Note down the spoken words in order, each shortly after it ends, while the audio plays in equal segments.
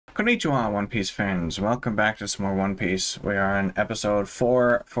Konnichiwa, One Piece fans. Welcome back to some more One Piece. We are on episode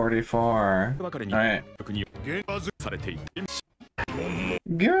 444. Alright. Give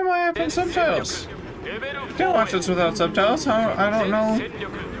me my iPhone subtitles. Can't watch this without subtitles. I don't know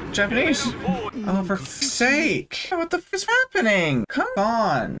Japanese. Oh, for fuck's sake. What the f is happening? Come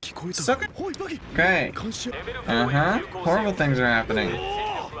on. Suck it. Okay. Horrible things are happening.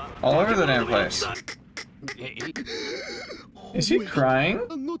 All over the damn place. Is he crying?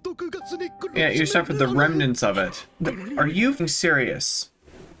 Yeah, you suffered the remnants of it. Are you serious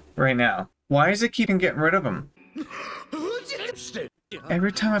right now? Why is it keeping getting rid of him?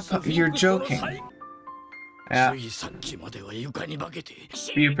 Every time I pop, you're joking. Yeah. You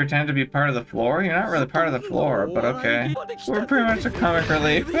pretend to be part of the floor? You're not really part of the floor, but okay. We're pretty much a comic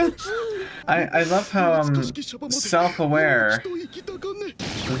relief. I love how self-aware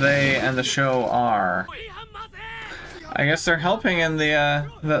they and the show are. I guess they're helping in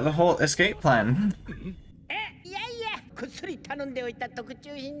the whole escape plan.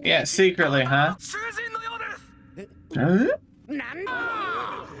 Yeah, secretly, huh? Huh?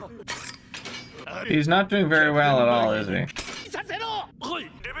 He's not doing very well at all, is he?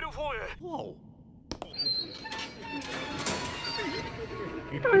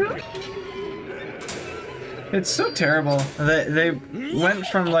 It's so terrible. They went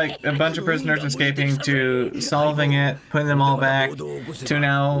from like a bunch of prisoners escaping to solving it, putting them all back, to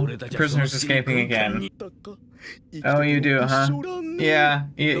now prisoners escaping again. Oh, you do, huh? Yeah,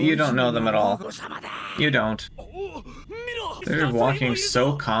 you don't know them at all. You don't. They're walking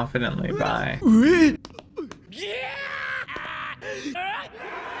so confidently by.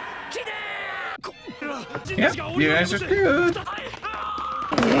 Yep, you guys are screwed.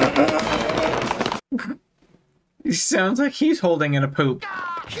 He sounds like he's holding in a poop.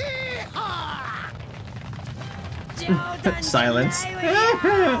 Silence.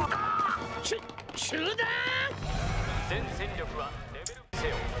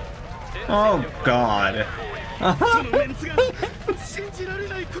 Oh God.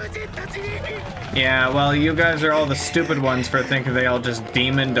 Yeah, well, you guys are all the stupid ones for thinking they all just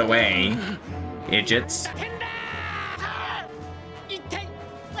demoned away. Idiots.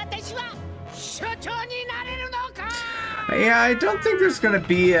 Yeah, I don't think there's gonna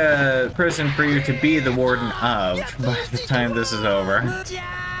be a prison for you to be the warden of by the time this is over.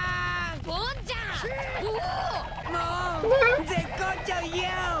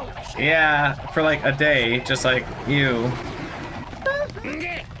 Yeah, for like a day, just like you.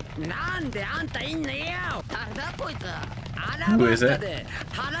 Who is it?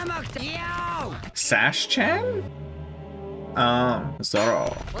 Sash-chan?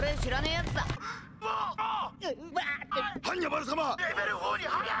 Zoro.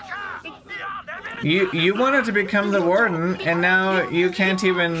 You wanted to become the warden, and now you can't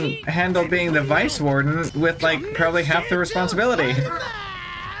even handle being the vice warden with like probably half the responsibility.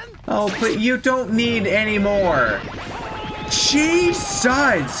 Oh, but you don't need any more.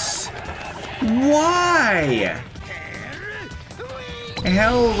 Jesus! Why?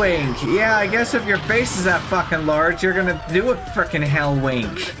 Hell wink. Yeah, I guess if your face is that fucking large, you're gonna do a frickin' hell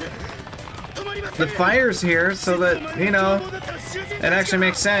wink. The fire's here so that, you know, it actually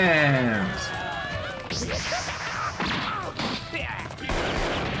makes sense.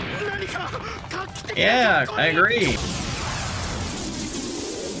 Yeah, I agree.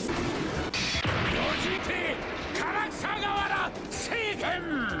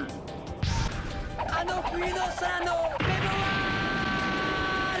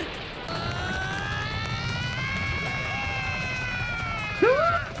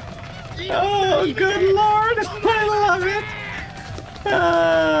 Oh, good lord! I love it!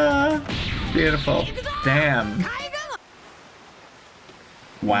 Beautiful. Damn.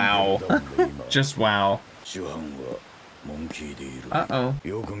 Wow. Just wow. Uh-oh.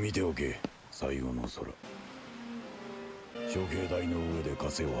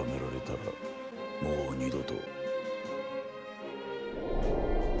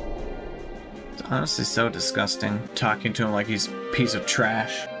 It's honestly so disgusting, talking to him like he's a piece of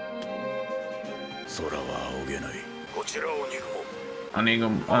trash.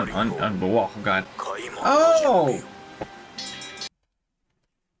 Oh God. Oh!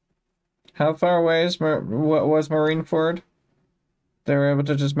 How far away is was Marineford? They were able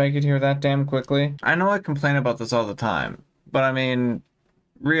to just make it here that damn quickly. I know I complain about this all the time, but I mean,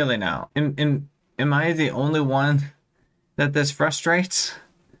 really now, am I the only one that this frustrates?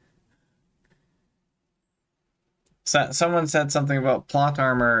 Someone said something about plot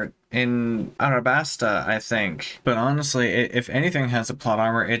armor in Arabasta, I think. But honestly, if anything has a plot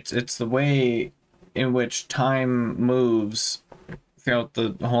armor, it's the way in which time moves throughout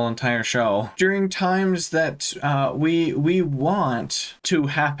the whole entire show. During times that we want to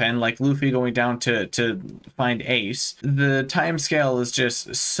happen, like Luffy going down to find Ace, the time scale is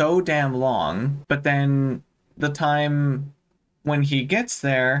just so damn long, but then the time when he gets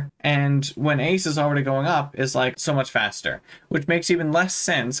there and when Ace is already going up is like so much faster, which makes even less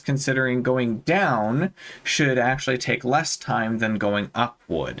sense considering going down should actually take less time than going up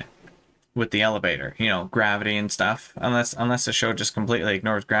would with the elevator, you know, gravity and stuff, unless the show just completely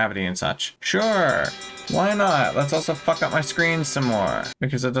ignores gravity and such. Sure, why not? Let's also fuck up my screen some more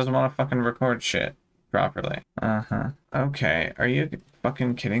because it doesn't want to fucking record shit properly. Okay, are you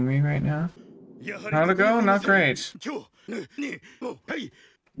fucking kidding me right now? How'd it go? Not great.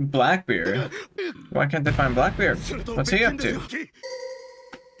 Blackbeard? Why can't they find Blackbeard? What's he up to?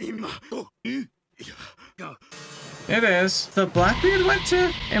 It is. So Blackbeard went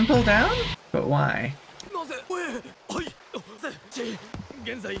to Impel Down? But why?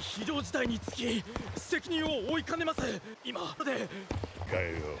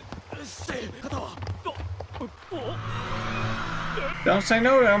 Don't say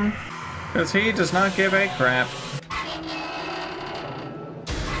no to him, because he does not give a crap.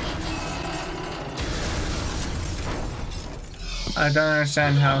 I don't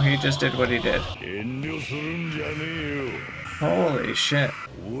understand how he just did what he did. Holy shit.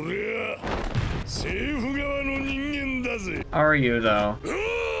 How are you, though?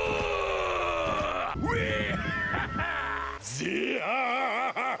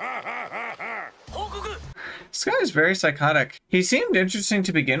 This guy is very psychotic. He seemed interesting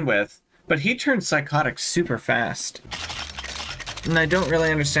to begin with, but he turned psychotic super fast. And I don't really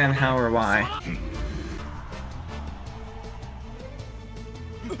understand how or why.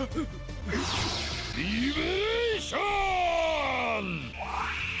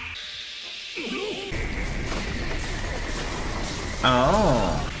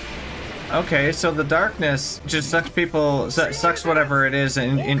 Oh. Okay, so the darkness just sucks people, sucks whatever it is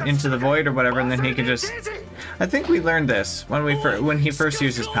into the void or whatever, and then he can just... I think we learned this when he first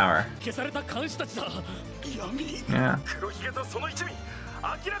used his power. Yeah.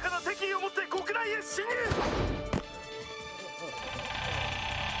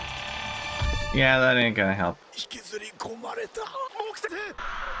 Yeah, that ain't gonna help.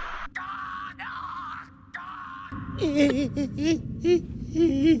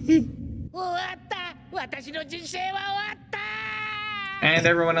 And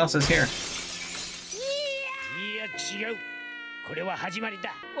everyone else is here.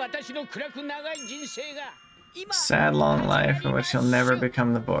 Sad long life in which he'll never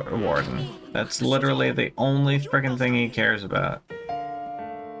become the warden. That's literally the only freaking thing he cares about.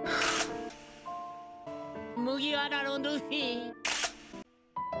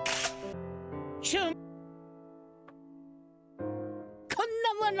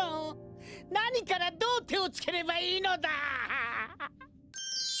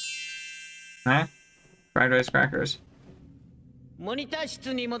 Huh? Fried rice crackers. I mean,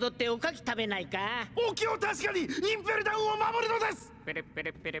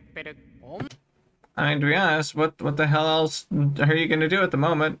 to be honest, what the hell else are you gonna do at the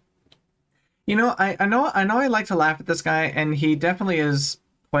moment? You know, I know I like to laugh at this guy, and he definitely is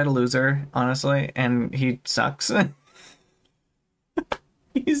quite a loser, honestly, and he sucks.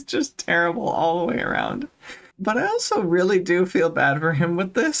 He's just terrible all the way around. But I also really do feel bad for him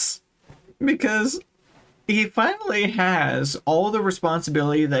with this, because he finally has all the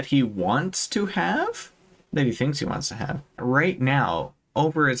responsibility that he wants to have, that he thinks he wants to have, right now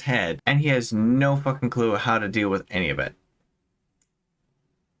over his head, and he has no fucking clue how to deal with any of it.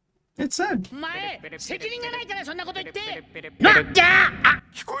 It's sad.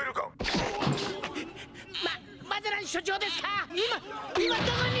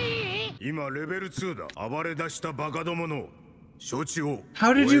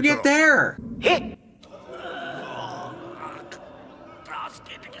 How did you get there?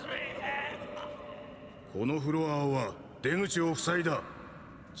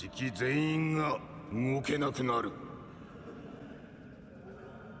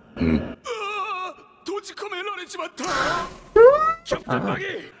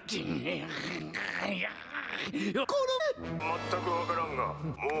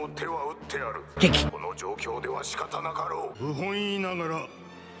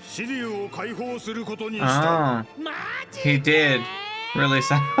 Oh, he did. Really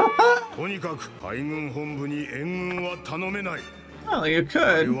sad. Well, you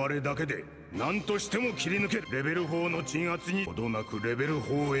could.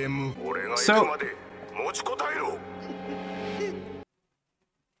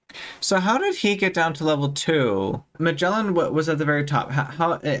 So how did he get down to level 2? Magellan was at the very top.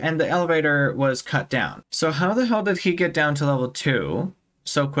 And the elevator was cut down. So how the hell did he get down to level 2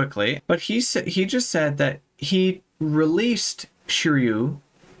 so quickly? But he just said that he released Shiryu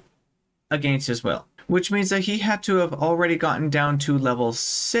against his will, which means that he had to have already gotten down to level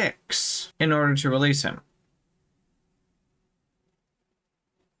 6 in order to release him.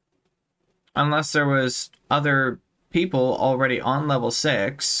 Unless there was other people already on level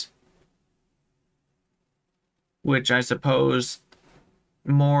 6, which I suppose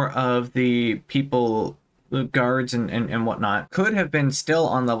more of the people, the guards and whatnot, could have been still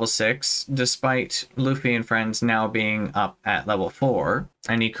on level 6, despite Luffy and friends now being up at level 4,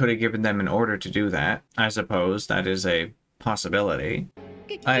 and he could have given them an order to do that. I suppose that is a possibility.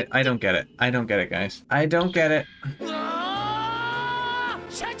 I don't get it. I don't get it, guys. I don't get it.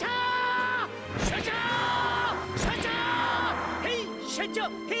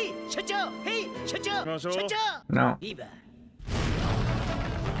 No.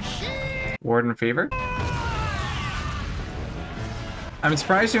 Warden Fever? I'm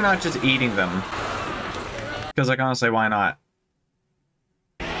surprised you're not just eating them. Because, like, honestly, why not?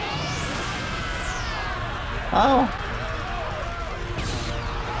 Oh!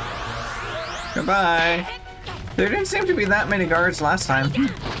 Goodbye! There didn't seem to be that many guards last time.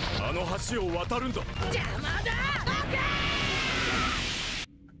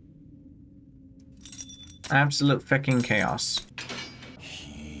 Absolute fucking chaos.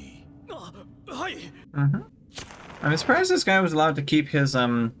 I'm surprised this guy was allowed to keep his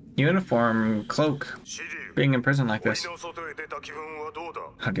uniform cloak being in prison like this.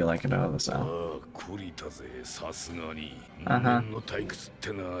 How do you like it out of the cell?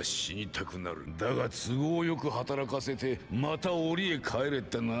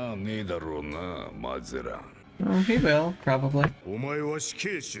 Oh, he will, probably.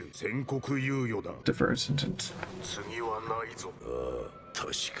 Deferred sentence.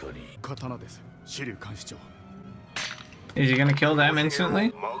 Is he gonna kill them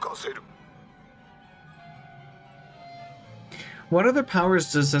instantly? What other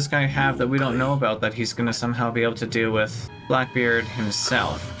powers does this guy have that we don't know about that he's gonna somehow be able to deal with Blackbeard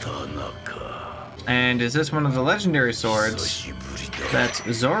himself? And is this one of the legendary swords that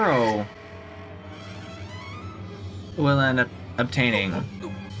Zoro will end up obtaining?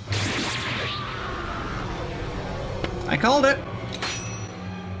 I called it!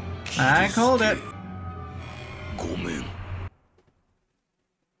 I called it!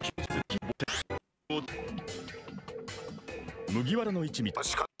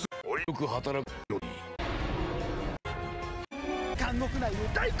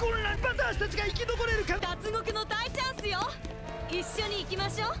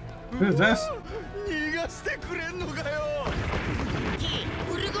 Who's this?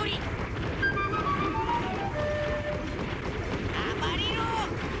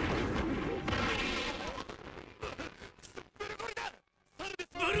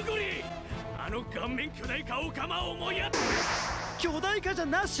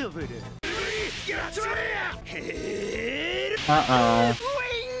 Uh-oh.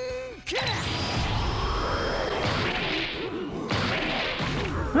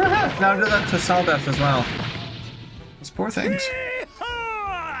 Now do that to Saldef as well. Those poor things.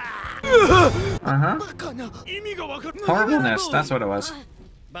 Horribleness, that's what it was.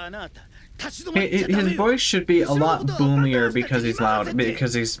 His voice should be a lot boomier because he's loud,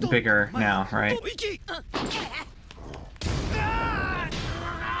 because he's bigger now, right?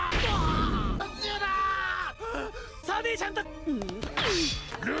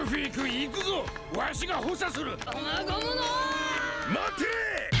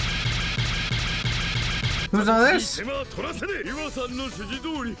 Who's all this?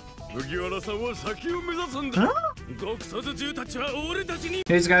 Huh?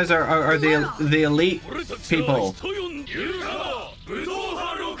 These guys are the elite people.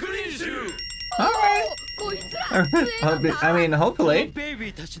 Alright. I mean, hopefully.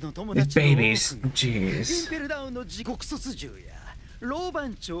 It's babies. Jeez.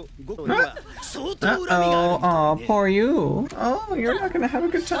 Uh-oh. Oh, poor you. Oh, you're not gonna have a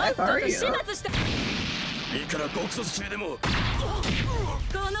good time, are you?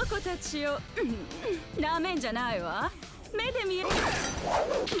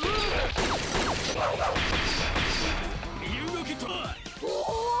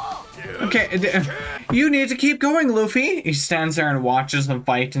 Okay, you need to keep going, Luffy. He stands there and watches them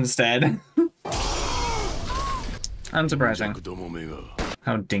fight instead. Unsurprising.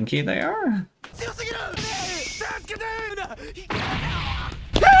 How dinky they are.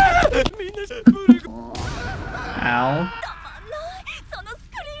 Ow.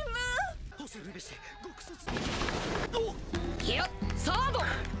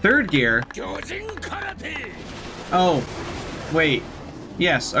 Third gear? Oh, wait.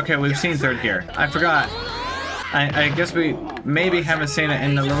 Yes, okay, we've seen third gear. I forgot. I guess we maybe haven't seen it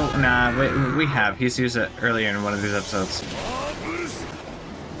in the little... Nah, we have. He's used it earlier in one of these episodes.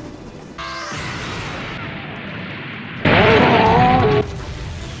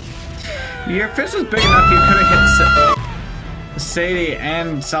 Your fist was big enough you could have hit Sadie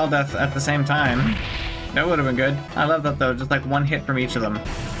and Saldeth at the same time. That would have been good. I love that though, just like one hit from each of them.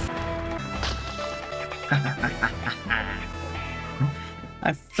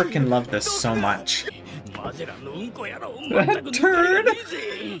 I freaking love this so much. That turd!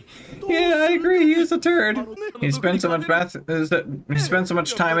 Yeah, I agree, he is a turd. He spent so much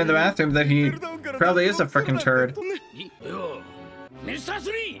time in the bathroom that he probably is a freaking turd.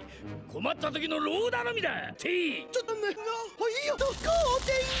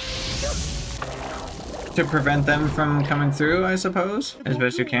 To prevent them from coming through, I suppose, as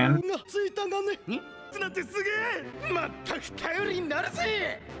best you can.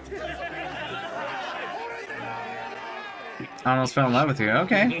 Almost fell in love with you.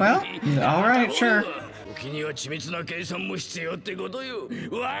 Okay, well, alright, sure. He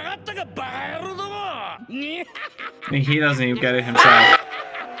doesn't even get it himself,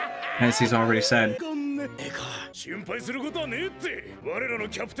 as he's already said. You're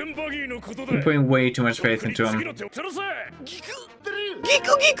putting way too much faith into him.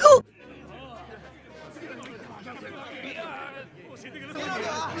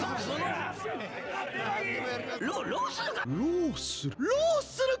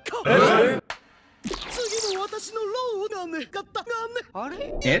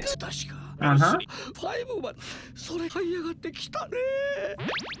 It? Uh-huh.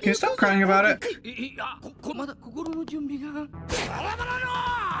 Can you stop crying about it?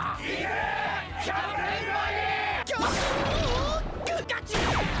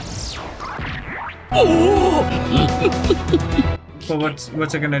 Well,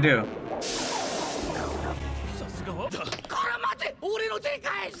 what's it gonna do?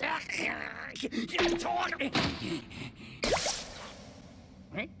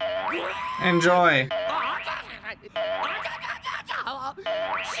 Enjoy.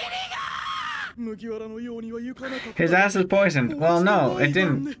 His ass is poisoned. Well, no, it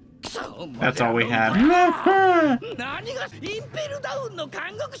didn't. That's all we had.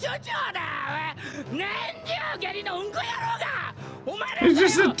 He's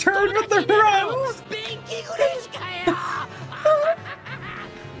just a turd with the runs.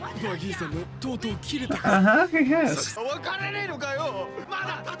 Uh-huh, he has.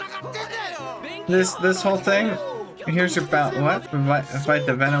 This whole thing. Here's your bout. What? Fight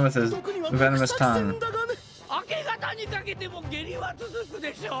the venom with his venomous tongue.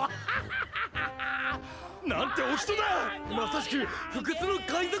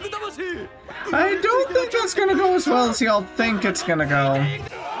 I don't think that's gonna go as well as y'all think it's gonna go.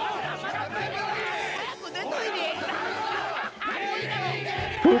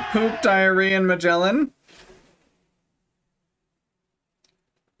 Poop, poop, diarrhea, and Magellan.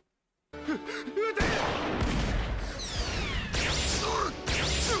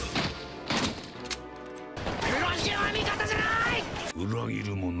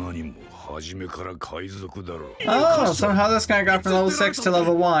 Oh, somehow this guy got from level 6 to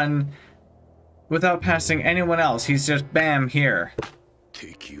level 1 without passing anyone else. He's just bam here.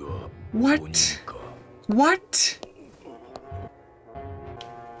 What? What?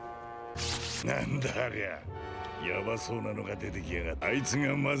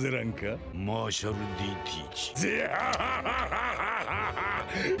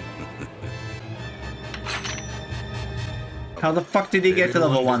 How the fuck did he get to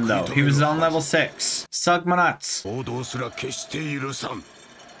level 1 though? He was on level 6. Sug my nuts. Are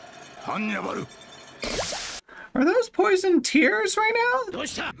those poison tears right now?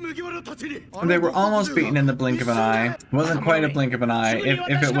 They were almost beaten in the blink of an eye. It wasn't quite a blink of an eye.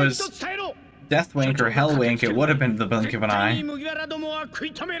 If it was Death Wink or Hell Wink, it would have been the blink of an eye.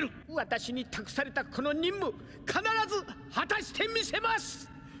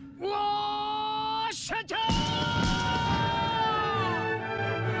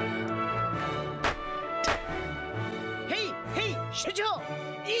 Hey, Shiryu!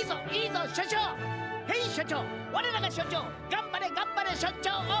 Easy, Shiryu! Hey, Shiryu! What is it, Shiryu? Gambare,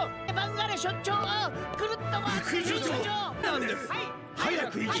 Shiryu! Oh, Bangare, Shiryu! Oh, kurutta wa Shiryu!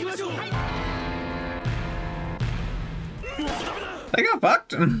 They got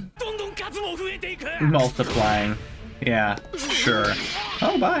fucked. Multiplying. Yeah, sure.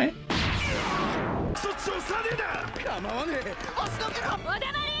 Oh, bye.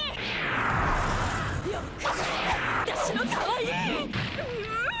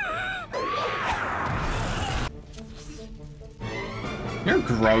 You're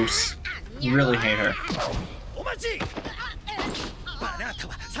gross. Really hate her.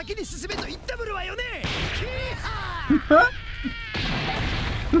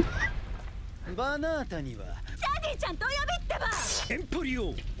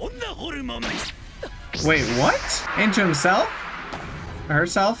 Wait, what? Into himself?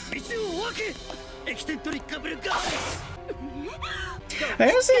 Herself? I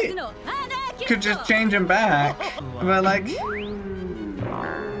guess he could just change him back, but like...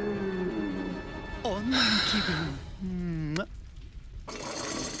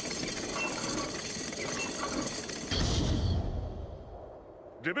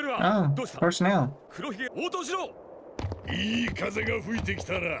 Oh, personnel. Wait,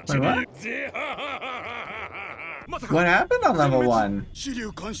 what? What happened on level 1?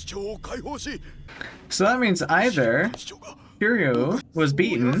 So that means either Shiryu was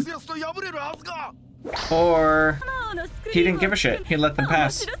beaten, or he didn't give a shit. He let them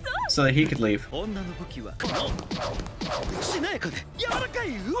pass so that he could leave.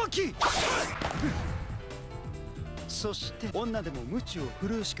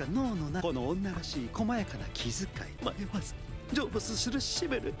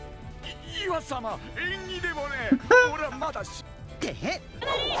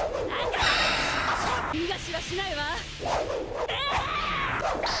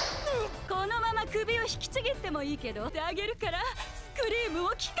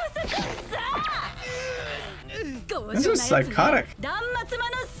 This is psychotic.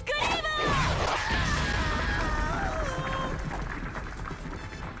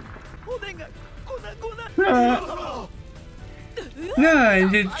 No, I'm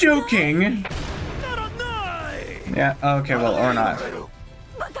just joking. Yeah, okay, well, or not.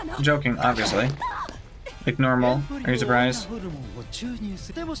 Joking, obviously. Like normal. Are you surprised?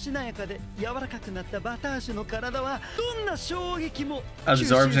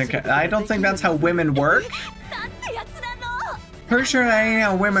 Absorbs and... I don't think that's how women work. Pretty sure that ain't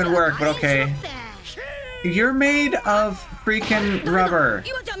how women work, but okay. You're made of freaking rubber.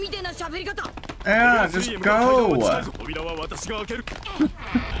 Yeah, just go.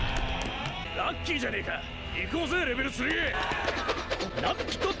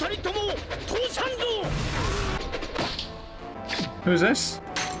 Who's this?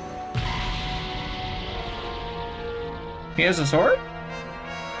 He has a sword?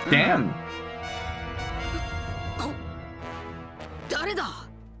 Damn.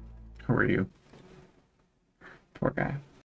 Who are you? Poor guy.